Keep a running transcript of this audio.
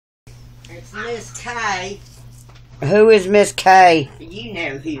It's Miss Kay. Who is Miss Kay? You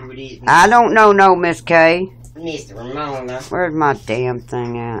know who it is. I don't know no Miss Kay. Miss Ramona. Where's my damn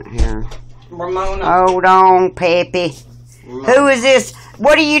thing out here? Ramona. Hold on, Peppy. Ramona. Who is this?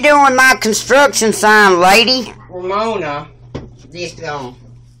 What are you doing with my construction sign, lady? Ramona. Just I'm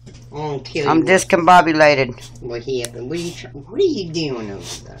gonna kill you. I'm discombobulated. What happened? What are you doing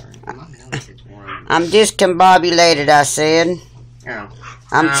over there? My nose is running. I'm discombobulated, I said. Oh.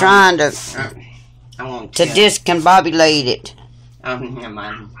 I'm trying to I won't to tell. discombobulate it. Never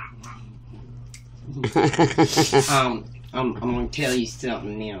mind. I'm gonna tell you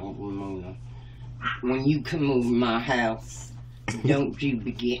something now, Ramona. When you come over my house, don't you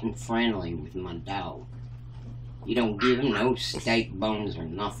be getting friendly with my dog. You don't give him no steak bones or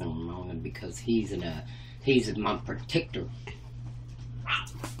nothing, Ramona, because he's my protector.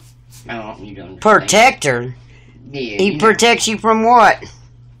 I want you to understand. Protector? Yeah. He protects you from what?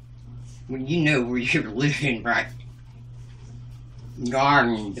 Well, you know where you're living, right?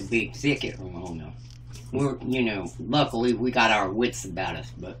 Guarding the big thicket, Ramona. Luckily we got our wits about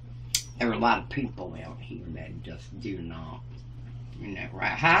us, but there are a lot of people out here that just do not. Isn't that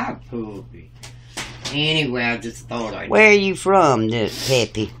right? Hi, puppy. Anyway, I just thought I'd... Where are you from,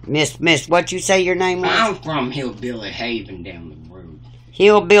 Peppy? Miss, what you say your name was? I'm from Hillbilly Haven down the road.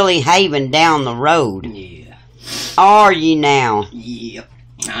 Hillbilly Haven down the road? Yeah. Are you now? Yep,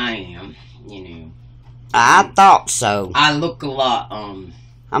 I am, I thought so. I look a lot,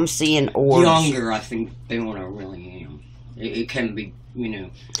 I'm seeing orbs. younger, I think, than what I really am. It can be,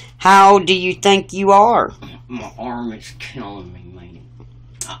 How old do you think you are? My arm is killing me, man.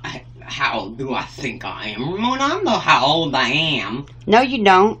 How old do I think I am? Ramona, I know how old I am. No, you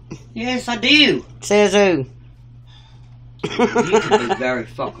don't. Yes, I do. Says who? You can be very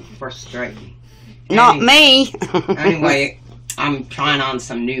fucking frustrating. Not me. Anyway, I'm trying on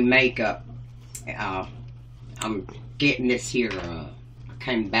some new makeup. I'm getting this here, I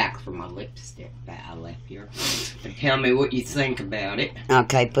came back from my lipstick that I left here. And tell me what you think about it.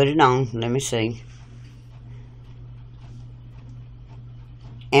 Okay, put it on. Let me see.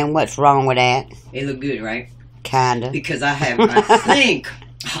 And what's wrong with that? It look good, right? Kinda. Because I think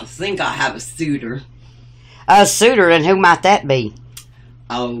I have a suitor. A suitor, and who might that be?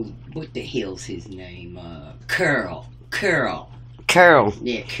 Oh, what the hell's his name? Carl. Carol.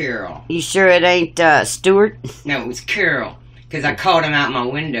 Yeah, Carl. You sure it ain't Stuart? No, it was Carol. Because I called him out my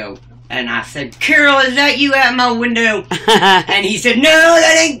window. And I said, Carol, is that you out my window? And he said, no,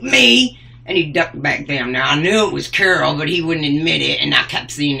 that ain't me. And he ducked back down. Now, I knew it was Carol, but he wouldn't admit it. And I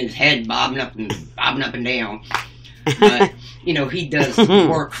kept seeing his head bobbing up and down. But, he does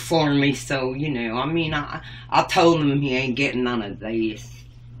work for me. So, I told him he ain't getting none of this.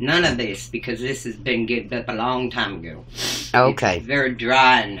 None of this, because this has been given up a long time ago. Okay. It's very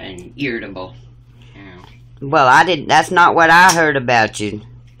dry and irritable. Yeah. Well, that's not what I heard about you.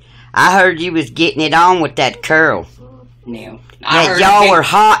 I heard you was getting it on with that Carl. No. That y'all were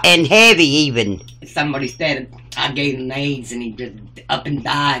hot and heavy even. Somebody said I gave him AIDS and he just up and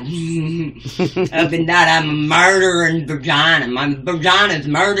died. Up and died. I'm a murdering vagina. My vagina's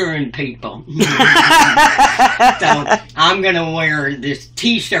murdering people. So I'm going to wear this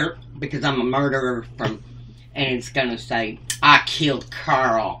t-shirt because I'm a murderer and it's going to say, I killed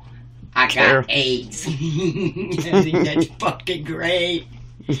Carl. I got AIDS. I think that's fucking great.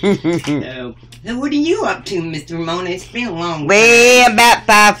 So what are you up to, Mr. Ramona? It's been a long time. Well, about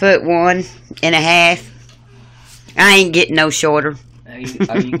 5'1.5". I ain't getting no shorter.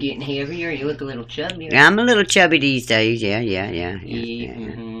 Are you getting heavier? You look a little chubbier. I'm a little chubby these days. Yeah.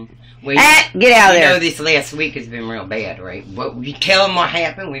 Mm-hmm. Well, get out of there. You know this last week has been real bad, right? What you tell them what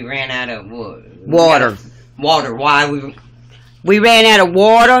happened? We ran out of what? Water. Water. Why we ran out of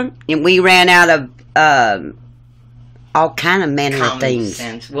water, and we ran out of all kind of manner of things.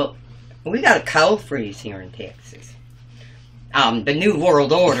 Sense. Well, we got a cold freeze here in Texas. The New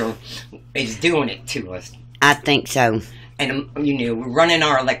World Order is doing it to us. I think so. And, we're running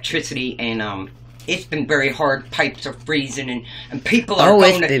our electricity, and it's been very hard. Pipes are freezing, and people are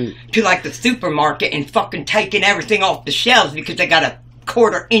going to, like, the supermarket and fucking taking everything off the shelves because they got a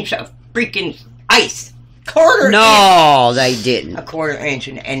 1/4 inch of freaking ice. No, they didn't. A 1/4 inch,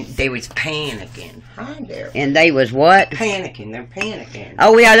 and they was panicking. Hi there. And they was what? Panicking. They're panicking.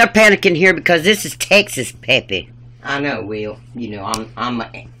 Oh, yeah, they're panicking here because this is Texas, Peppy. I know, Will. I'm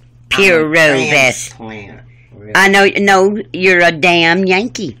a pure vest. Really. I know. No, you're a damn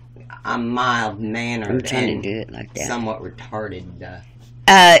Yankee. I'm mild-mannered. I'm trying to do it like that. Somewhat retarded.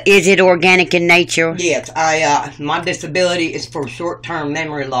 Is it organic in nature? Yes. My disability is for short-term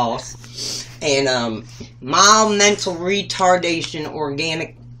memory loss, and mild mental retardation,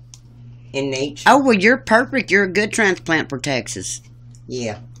 organic in nature. Oh, well, you're perfect. You're a good transplant for Texas.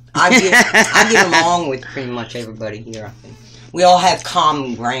 Yeah. I get along with pretty much everybody here, I think. We all have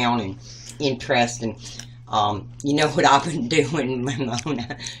common ground and interest, and you know what I've been doing,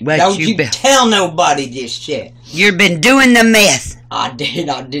 Ramona? Don't you tell nobody this shit. You've been doing the meth. I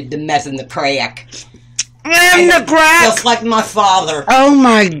did the meth and the crack. And the crack? Just like my father. Oh,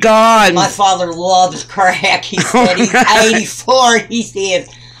 my God. My father loves crack. He said he's 84. He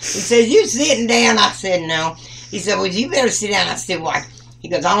says, you sitting down? I said, no. He said, well, you better sit down. I said, why? He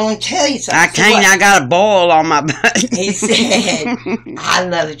goes, I want to tell you something. I can't. I got a boil on my butt. He said, I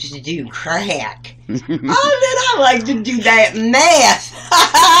love to do crack. I said, I like to do that meth.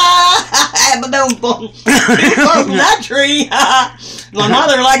 But don't fall from that tree. My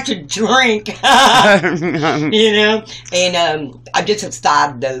mother liked to drink. You know? And I just have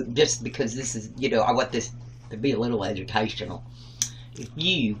started, though, just because this is, you know, I want this to be a little educational. If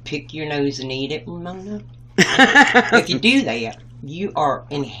you pick your nose and eat it, Ramona, if you do that, you are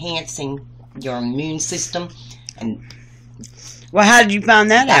enhancing your immune system. And well, how did you find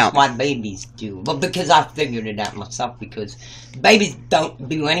that out? That's why babies do. Well, because I figured it out myself, because babies don't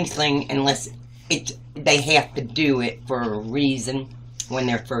do anything unless they have to do it for a reason when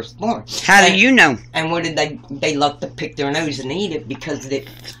they're first born. How do you know? And what did they love to pick their nose and eat it because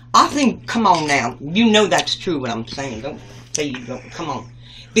I think, come on now, you know that's true what I'm saying. Don't say you don't. Come on.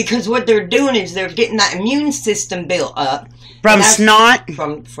 Because what they're doing is they're getting that immune system built up. From snot?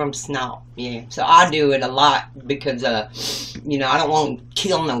 From snot, yeah. So I do it a lot because, you know, I don't want to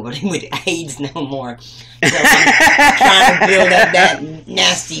kill nobody with AIDS no more. So I'm trying to build up that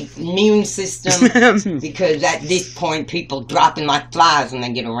nasty immune system because at this point people dropping like flies when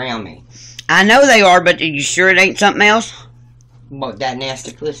they get around me. I know they are, but are you sure it ain't something else? What, that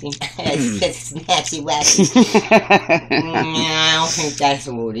nasty pussy? That's nasty wacky. I don't think that's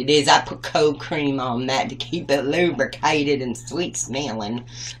what it is. I put cold cream on that to keep it lubricated and sweet smelling.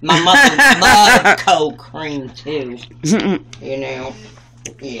 My mother loved cold cream too. You know?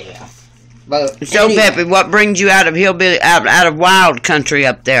 Yeah. But so, anyway, Peppy, what brings you out of hillbilly, out of wild country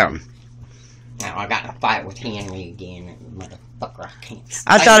up there? Now I got to fight with Henry again. Motherfucker, I can't.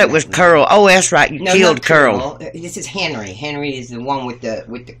 I thought it was Curl. Oh, that's right. You killed Curl. This is Henry. Henry is the one with the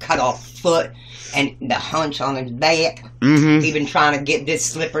cut off foot and the hunch on his back. Mm-hmm. He's been trying to get this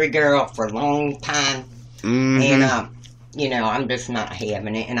slippery girl for a long time, and you know, I'm just not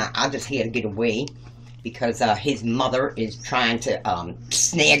having it, and I just had to get away because his mother is trying to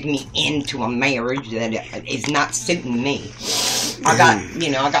snag me into a marriage that is not suiting me. I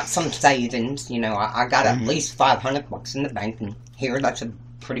got some savings, you know, I got at least $500 in the bank, and here that's a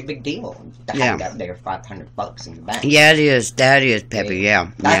pretty big deal to have out there, $500 in the bank. Yeah, it is. That is, Peppy,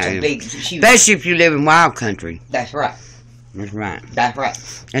 yeah. That's a big, huge... Especially if you live in wild country. That's right. That's right. That's right.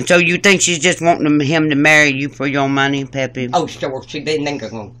 And so you think she's just wanting him to marry you for your money, Peppy? Oh, sure. They think they're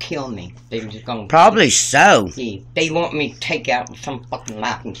going to kill me. They're just going to... Probably so. Yeah. They want me to take out some fucking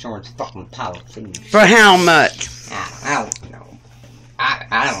life insurance fucking policy. For how much? I don't know.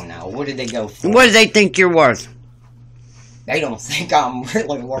 I don't know. What did they go for? What do they think you're worth? They don't think I'm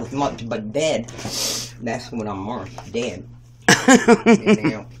really worth much, but dead. That's what I'm worth. Dead. You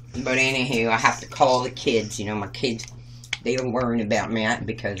know? But anywho, I have to call the kids. You know, my kids... They're worrying about me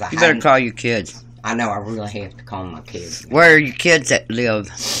because You better call your kids. I know, I really have to call my kids. Where are your kids that live?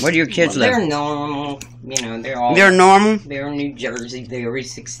 Where do your kids live? They're normal. You know, They're normal? They're in New Jersey. Very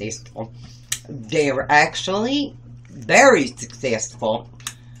successful. They're actually very successful.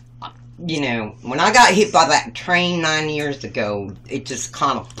 You know, when I got hit by that train 9 years ago, it just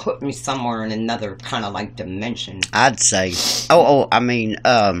kind of put me somewhere in another kind of like dimension. I'd say. But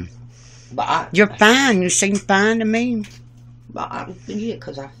you're fine. You seem fine to me. Yeah,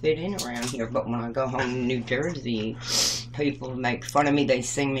 because I fit in around here. But when I go home to New Jersey, people make fun of me. They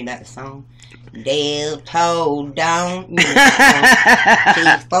sing me that song. They'll toe down, you know,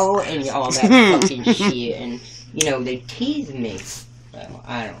 people, and all that fucking shit. And, you know, they tease me. So,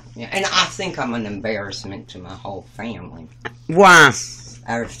 I don't, yeah. And I think I'm an embarrassment to my whole family. Why?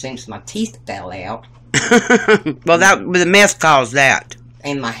 Ever since my teeth fell out. Well, the meth caused that.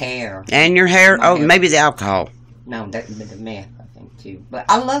 And my hair. And your hair? Maybe the alcohol. No, the meth, I think, too. But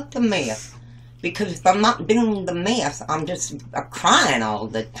I love the meth. Because if I'm not doing the meth, I'm just crying all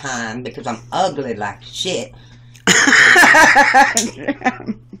the time because I'm ugly like shit.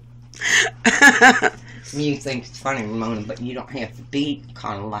 You think it's funny, Ramona, but you don't have to be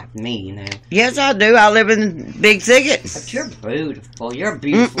kind of like me, you know. Yes, I do. I live in big thickets. But you're beautiful. You're a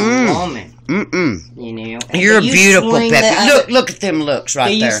beautiful woman. You know. And You're a beautiful Peppy. Look at them looks right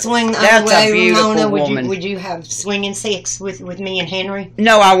there. Do you swing the That's other way, a beautiful Ramona? woman. Would you have swinging sex with me and Henry?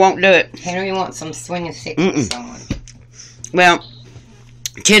 No, I won't do it. Henry wants some swinging sex with someone. Well,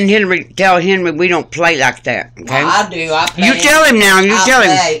 tell Henry we don't play like that. Okay. Well, I do. I play. You tell him now. You tell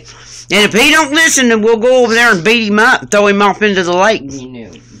him. And if he don't listen, then we'll go over there and beat him up, throw him off into the lake. You know,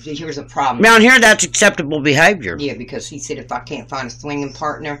 here's a problem. Down here, that's acceptable behavior. Yeah, because he said if I can't find a swinging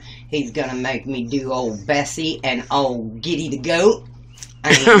partner, he's gonna make me do old Bessie and old Giddy the goat.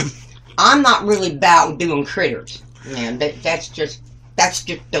 And I'm not really about doing critters. Man, that's just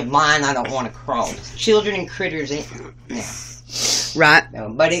the line I don't want to cross. Children and critters, Right. No,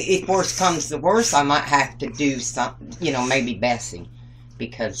 but if worse comes to worse, I might have to do something. You know, maybe Bessie.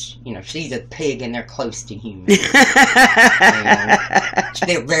 Because, you know, she's a pig and they're close to humans.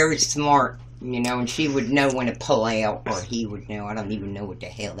 They're very smart, you know, and she would know when to pull out, or he would know. I don't even know what the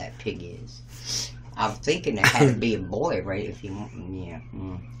hell that pig is. I was thinking it had to be a boy, right? If you want, yeah.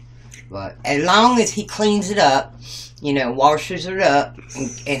 But as long as he cleans it up, you know, washes it up,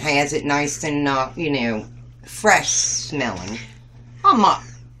 and has it nice and, you know, fresh smelling, I might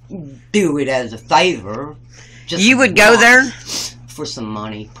do it as a favor. Just you would go there? For some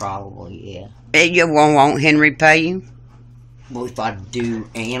money, probably, yeah. And you won't Henry pay you? Well, if I do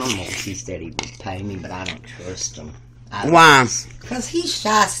animals, he said he would pay me, but I don't trust him. Why? Because he's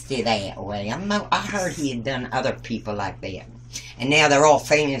shysty that way. I heard he had done other people like that. And now they're all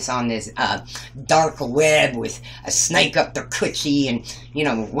famous on this dark web with a snake up their coochie and, you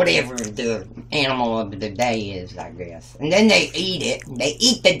know, whatever the animal of the day is, I guess. And then they eat it. They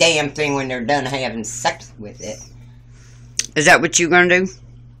eat the damn thing when they're done having sex with it. Is that what you're going to do?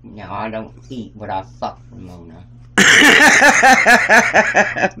 No, I don't eat what I fuck, Ramona.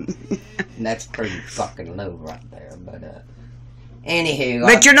 That's pretty fucking low right there, but, anywho.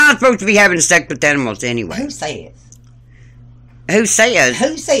 But you're not supposed to be having sex with animals anyway. Who says? Who says?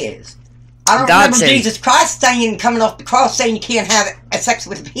 Who says? I don't God remember says. Jesus Christ saying, coming off the cross, saying you can't have sex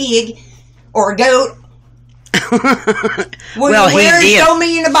with a pig or a goat. Well, he did. Show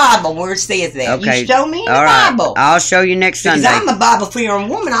me in the Bible where it says that. Okay. You show me in the right. Bible. I'll show you next Sunday. Because I'm a Bible-fearing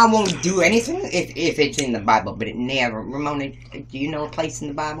woman. I won't do anything if it's in the Bible, but it never. Ramona, do you know a place in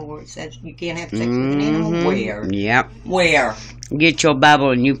the Bible where it says you can't have sex with an animal? Where? Yep. Where? Get your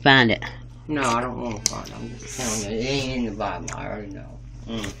Bible and you find it. No, I don't want to find it. I'm just telling you, it ain't in the Bible. I already know.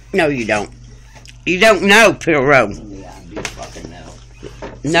 No, you don't. You don't know, Pilrow. Yeah, I do fucking know.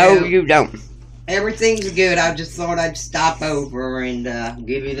 No, So, you don't. everything's good. I just thought I'd stop over and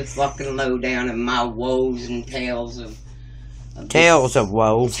give you the fucking lowdown of my woes and tales of Tales of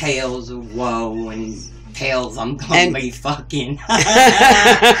woe. Tales of woe and tales I'm gonna be fucking.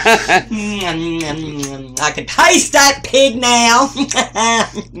 I can taste that pig now.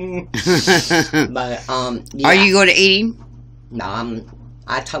 But yeah. Are you going to eat him? No,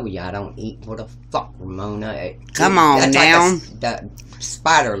 I told you I don't eat. What the fuck, Ramona? Come on now. Like the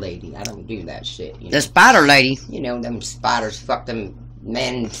spider lady. I don't do that shit. You know? The spider lady. You know, them spiders, fuck them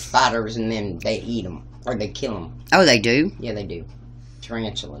men spiders, and then they eat them. Or they kill them. Oh, they do? Yeah, they do.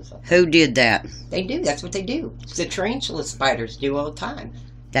 Tarantulas. Who did that? They do. That's what they do. The tarantula spiders do all the time.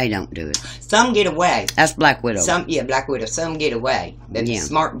 They don't do it. Some get away. That's Black Widow. Black Widow. Some get away. The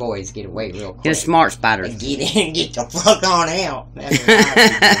smart boys get away real quick. They're smart spiders. Get in and get the fuck on out.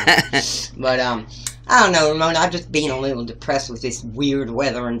 But, I don't know, Ramona. I'm just being a little depressed with this weird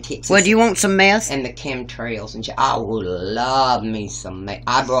weather in Texas. Well, do you want some meth? And the chemtrails and shit. I would love me some meth.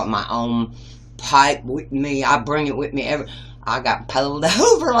 I brought my own pipe with me. I bring it with me I got pulled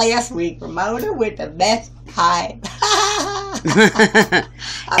over last week, Ramona, with the best pipe.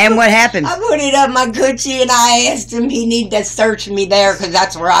 And what happened? I put it up my coochie and I asked him he need to search me there because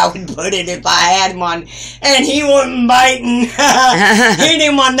that's where I would put it if I had one. And he wasn't biting. He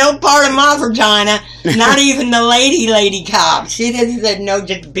didn't want no part of my vagina. Not even the lady cop. She just said, no,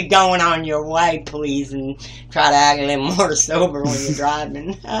 just be going on your way, please, and try to act a little more sober when you're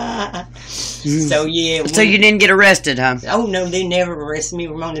driving. So, yeah. So you didn't get arrested, huh? Oh, no, they never arrest me,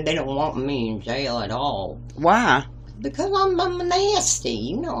 Ramona. They don't want me in jail at all. Why? Because I'm nasty.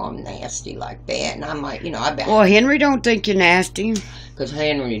 You know I'm nasty like that. And I'm like, Well, Henry don't think you're nasty. Because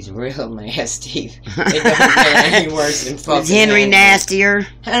Henry's real nasty. It don't get any worse than fucking Is Henry nastier?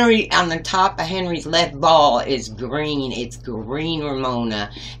 Henry, on the top of Henry's left ball is green. It's green,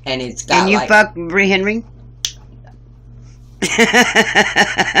 Ramona. And it's got And you fuck Henry? Don't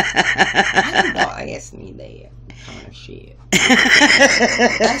ask me that kind of shit.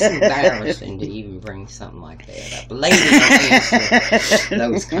 That's embarrassing to even bring something like that up. Ladies don't answer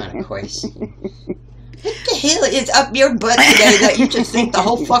those kind of questions. What the hell is up your butt today that you just think the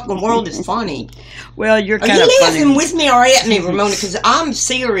whole fucking world is funny? Well, you're Are kind you of laughing funny. with me or at me, Ramona? Because I'm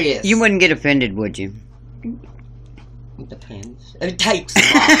serious. You wouldn't get offended, would you? It depends. It takes a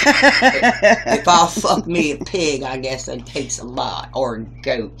lot. If I'll fuck me a pig, I guess it takes a lot. Or a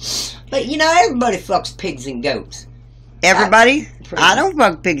goat. But, you know, everybody fucks pigs and goats. Everybody? I don't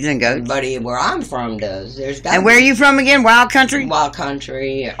fuck pigs and goats. Everybody where I'm from does. And where are you from again? Wild country? Wild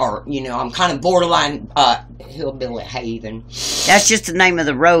country. Or, you know, I'm kind of borderline hillbilly haven. That's just the name of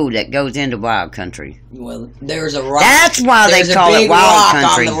the road that goes into wild country. Well, there's a rock. That's why they call it wild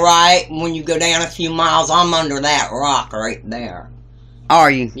country. On the right. When you go down a few miles, I'm under that rock right there.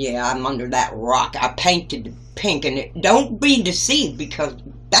 Are you? Yeah, I'm under that rock. I painted it pink, and don't be deceived because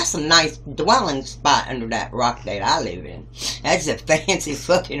that's a nice dwelling spot under that rock that I live in. That's a fancy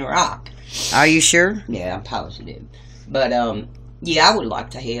fucking rock. Are you sure? Yeah, I'm positive. But yeah, I would like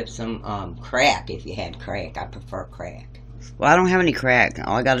to have some crack if you had crack. I prefer crack. Well, I don't have any crack.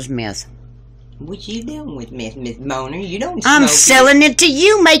 All I got is meth. What you doing with Miss Mona? You don't. I'm selling it to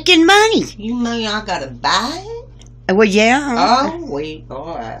you, making money. You mean I gotta buy it? Well, yeah. Oh, wait.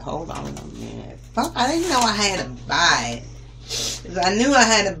 All right. Hold on a minute. Fuck, I didn't know I had to buy it. If I knew I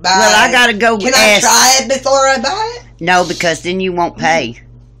had to buy it. Well, I gotta go Can ask. I try it before I buy it? No, because then you won't pay.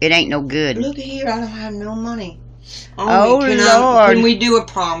 It ain't no good. Look here. I don't have no money. Oh, Lord. Can we do a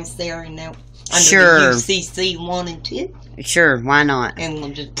promissory note? Under Sure. the UCC 1 and 2? Sure, why not? And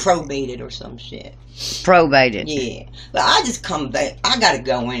we'll just probate it or some shit. Probate it. Yeah. But I just come back. I gotta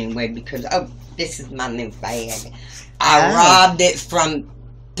go anyway because, this is my new bag. I robbed it from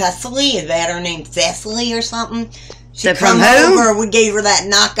Cecily. Is that her name? Cecily or something? She So from come who? over. We gave her that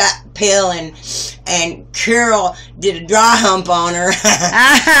knockout pill, and Carol did a dry hump on her.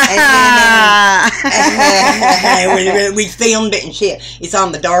 and we filmed it and shit. It's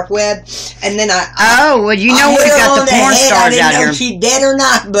on the dark web. And then oh, well, you know we got the porn stars I didn't out know here. if she dead or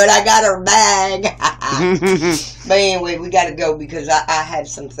not, but I got her bag. But anyway, we got to go because I have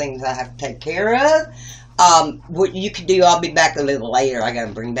some things I have to take care of. What you could do, I'll be back a little later. I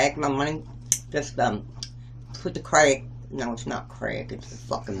gotta bring back my money. Just put the crack. No, it's not crack. It's a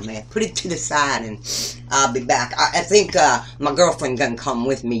fucking meth. Put it to the side, and I'll be back. I think my girlfriend gonna come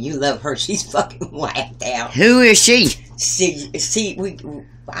with me. You love her. She's fucking whacked out. Who is she?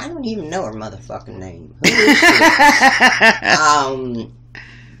 I don't even know her motherfucking name. Who is she?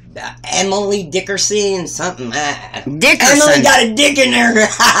 Emily Dickerson something. Dickerson. Emily got a dick in her.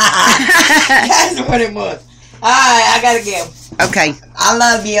 That's what it was. Alright, I gotta go. Okay. I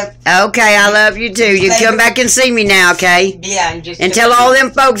love you. Okay, I love you too. You come back and see me now, okay? Yeah, and tell all them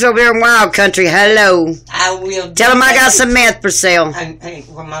folks over there in Wild Country hello. I will. Tell them I got some meth for sale. Hey,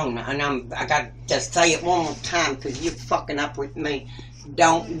 Ramona, and I got to just say it one more time because you're fucking up with me.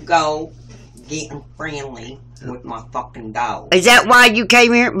 Don't go getting friendly with my fucking dog. Is that why you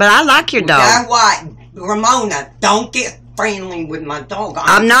came here? But I like your dog. That's why, Ramona, don't get friendly with my dog.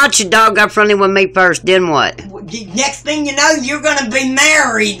 I'm not. Your dog got friendly with me first, then what? Next thing you know, you're going to be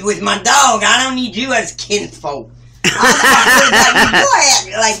married with my dog. I don't need you as kinfolk. You act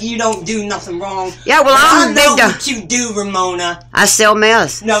like you don't do nothing wrong. Yeah, well, I know what you do, Ramona. I sell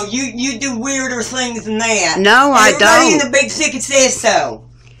meth. No, you do weirder things than that. No, I don't. Everybody in the big city says so.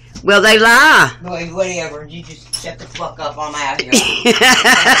 Well, they lie. Boy, whatever. You just shut the fuck up. I'm out here.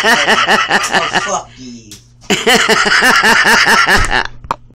 Oh, fuck you.